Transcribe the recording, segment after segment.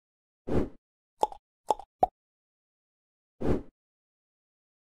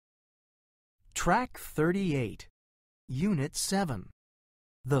Track 38, Unit 7,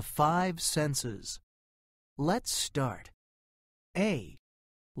 The Five Senses. Let's start. A.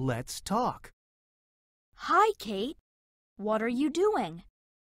 Let's talk. Hi, Kate. What are you doing?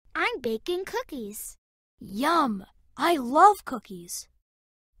 I'm baking cookies. Yum! I love cookies.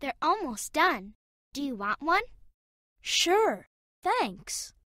 They're almost done. Do you want one? Sure,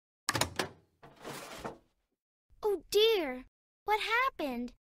 thanks. Oh dear, what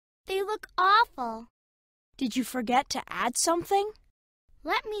happened? They look awful. Did you forget to add something?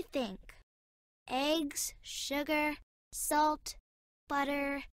 Let me think. Eggs, sugar, salt,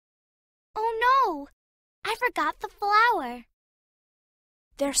 butter. Oh no! I forgot the flour.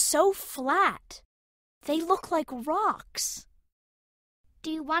 They're so flat. They look like rocks. Do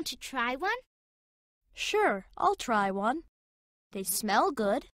you want to try one? Sure, I'll try one. They smell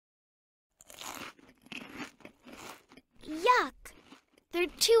good. Yuck! They're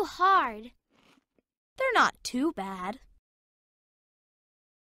too hard. They're not too bad.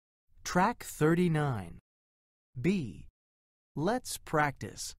 Track 39. B. Let's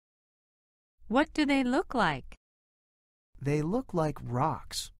practice. What do they look like? They look like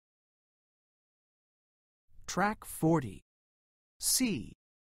rocks. Track 40. C.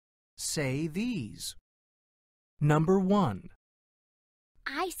 Say these. Number 1.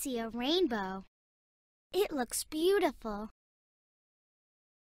 I see a rainbow. It looks beautiful.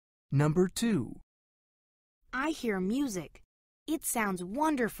 Number 2. I hear music. It sounds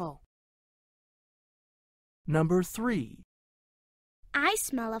wonderful. Number 3. I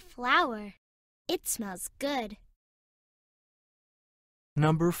smell a flower. It smells good.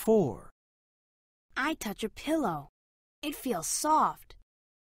 Number 4. I touch a pillow. It feels soft.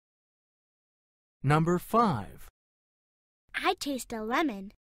 Number 5. I taste a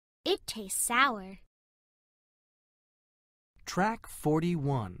lemon. It tastes sour. Track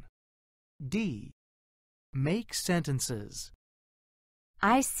 41. D. Make sentences.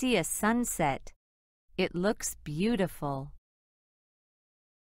 I see a sunset. It looks beautiful.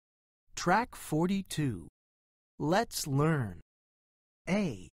 Track 42. Let's learn.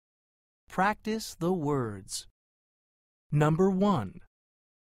 A. Practice the words. Number 1.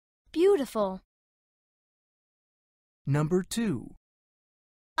 Beautiful. Number 2.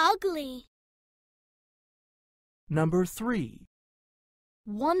 Ugly. Number 3.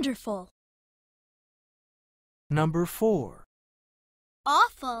 Wonderful. Number 4.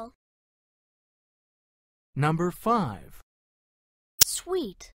 Awful. Number 5.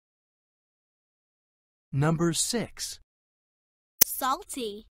 Sweet. Number 6.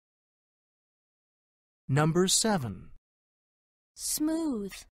 Salty. Number 7.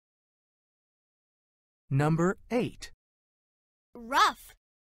 Smooth. Number 8. Rough.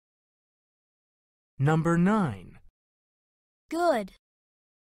 Number 9. Good.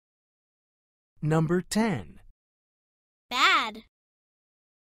 Number 10. Bad.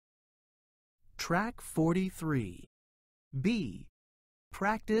 Track 43. B.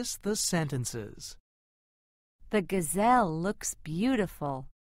 Practice the sentences. The gazelle looks beautiful.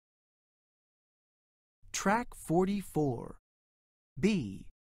 Track 44. B.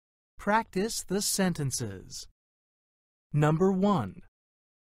 Practice the sentences. Number 1.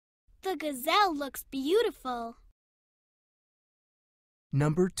 The gazelle looks beautiful.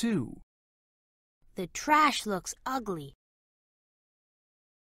 Number 2. The trash looks ugly.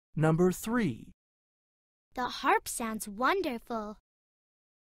 Number 3. The harp sounds wonderful.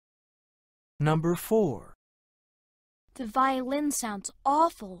 Number 4. The violin sounds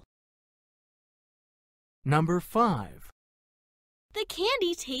awful. Number 5. The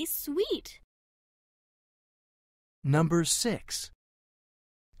candy tastes sweet. Number 6.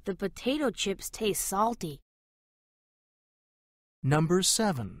 The potato chips taste salty. Number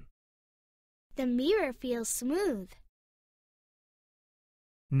 7. The mirror feels smooth.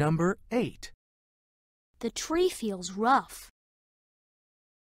 Number 8. The tree feels rough.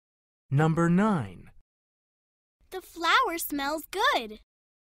 Number 9. The flower smells good.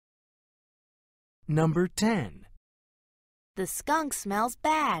 Number 10. The skunk smells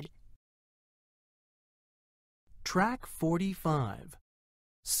bad. Track 45.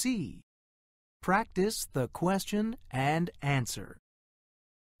 C. Practice the question and answer.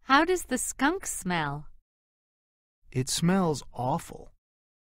 How does the skunk smell? It smells awful.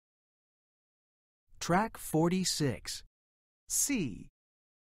 Track 46. C.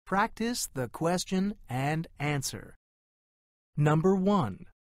 Practice the question and answer. Number 1.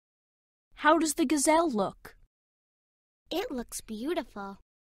 How does the gazelle look? It looks beautiful.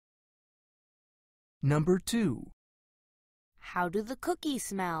 Number 2. How do the cookies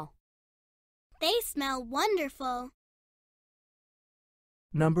smell? They smell wonderful.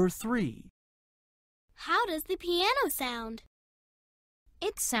 Number 3. How does the piano sound?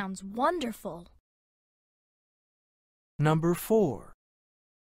 It sounds wonderful. Number 4.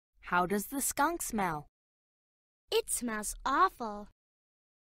 How does the skunk smell? It smells awful.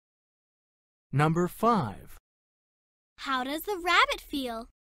 Number 5. How does the rabbit feel?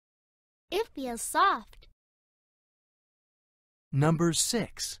 It feels soft. Number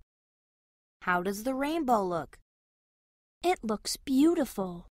 6. How does the rainbow look? It looks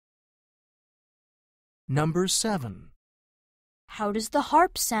beautiful. Number 7. How does the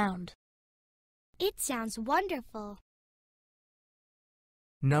harp sound? It sounds wonderful.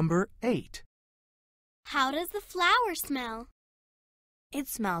 Number 8. How does the flower smell? It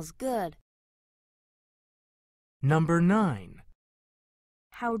smells good. Number 9.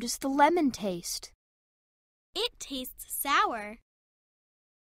 How does the lemon taste? It tastes sour.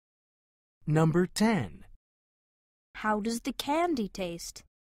 Number 10. How does the candy taste?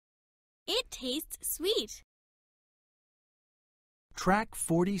 It tastes sweet. Track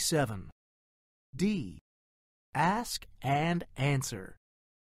 47. D. Ask and answer.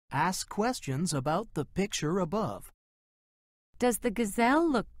 Ask questions about the picture above. Does the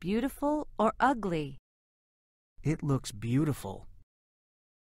gazelle look beautiful or ugly? It looks beautiful.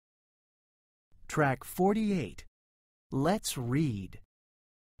 Track 48. Let's read.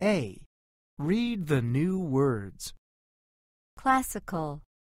 A. Read the new words. Classical.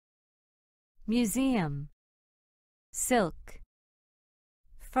 Museum. Silk.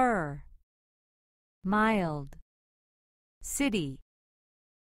 Fur. Mild. City.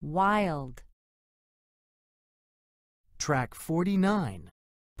 Wild. Track 49.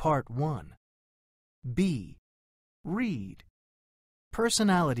 Part 1. B. Read.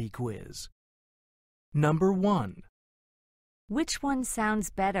 Personality quiz. Number 1. Which one sounds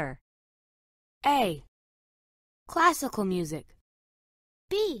better? A. Classical music.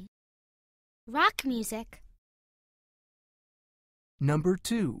 B. Rock music. Number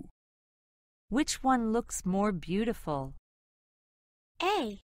 2. Which one looks more beautiful?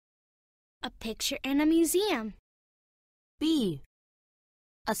 A. A picture in a museum. B.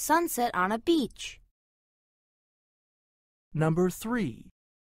 A sunset on a beach. Number 3.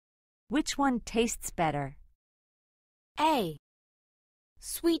 Which one tastes better? A.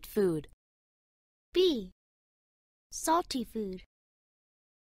 Sweet food. B. Salty food.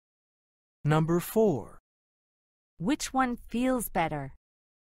 Number 4. Which one feels better?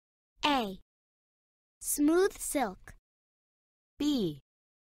 A. Smooth silk. B.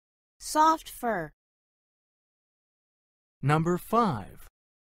 Soft fur. Number 5.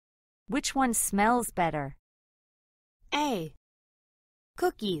 Which one smells better? A.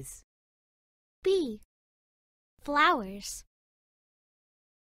 Cookies. B. Flowers.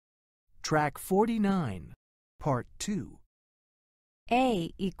 Track 49. Part 2.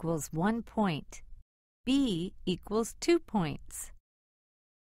 A equals 1 point. B equals 2 points.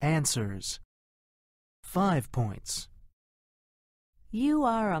 Answers. 5 points. You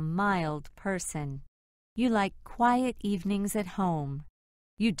are a mild person. You like quiet evenings at home.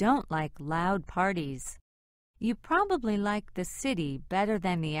 You don't like loud parties. You probably like the city better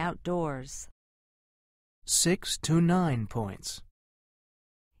than the outdoors. 6 to 9 points.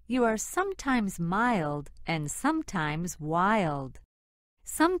 You are sometimes mild and sometimes wild.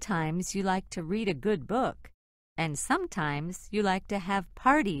 Sometimes you like to read a good book, and sometimes you like to have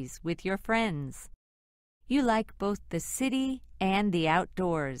parties with your friends. You like both the city and the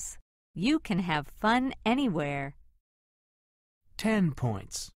outdoors. You can have fun anywhere. 10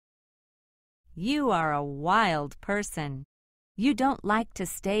 points. You are a wild person. You don't like to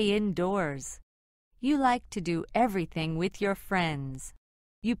stay indoors. You like to do everything with your friends.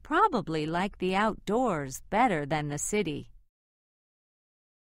 You probably like the outdoors better than the city.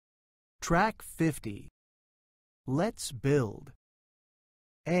 Track 50. Let's build.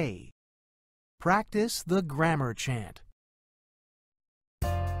 A. Practice the grammar chant.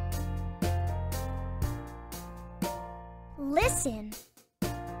 Listen.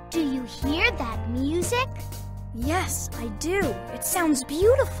 Do you hear that music? Yes, I do. It sounds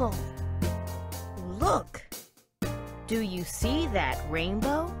beautiful. Look. Do you see that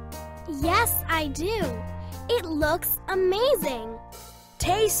rainbow? Yes, I do. It looks amazing.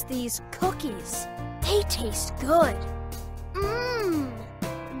 Taste these cookies. They taste good. Mmm,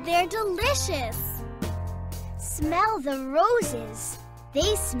 they're delicious. Smell the roses.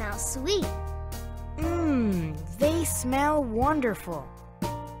 They smell sweet. Mmm, they smell wonderful.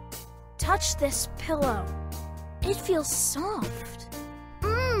 Touch this pillow. It feels soft.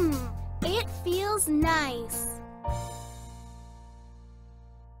 Mmm, it feels nice.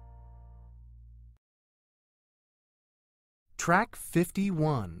 Track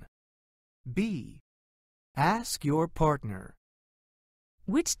 51. B. Ask your partner.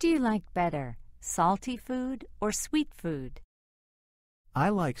 Which do you like better, salty food or sweet food? I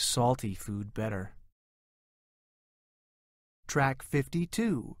like salty food better. Track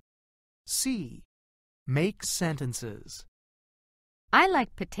 52. C. Make sentences. I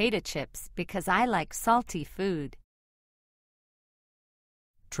like potato chips because I like salty food.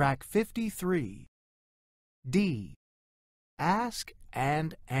 Track 53. D. Ask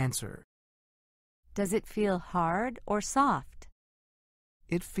and answer. Does it feel hard or soft?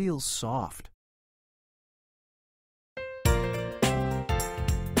 It feels soft.